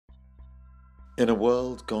In a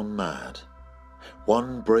world gone mad,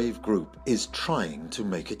 one brave group is trying to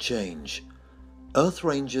make a change. Earth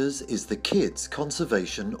Rangers is the kids'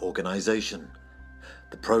 conservation organization.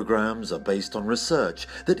 The programs are based on research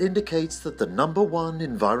that indicates that the #1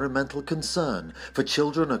 environmental concern for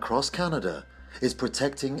children across Canada is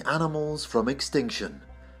protecting animals from extinction.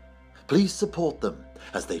 Please support them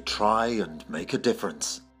as they try and make a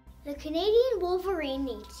difference. The Canadian Wolverine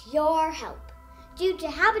needs your help. Due to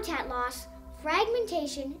habitat loss,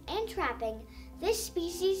 fragmentation, and trapping, this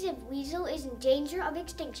species of weasel is in danger of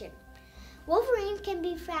extinction. Wolverines can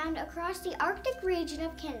be found across the Arctic region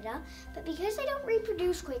of Canada, but because they don't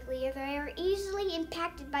reproduce quickly, they are easily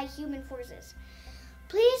impacted by human forces.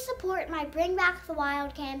 Please support my Bring Back the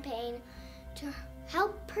Wild campaign to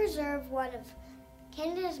help preserve one of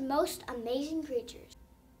Canada's most amazing creatures.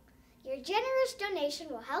 Your generous donation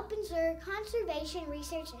will help ensure conservation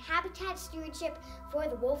research and habitat stewardship for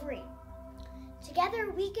the Wolverine.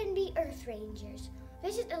 Together we can be Earth Rangers.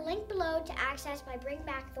 Visit the link below to access my Bring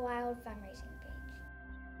Back the Wild fundraising.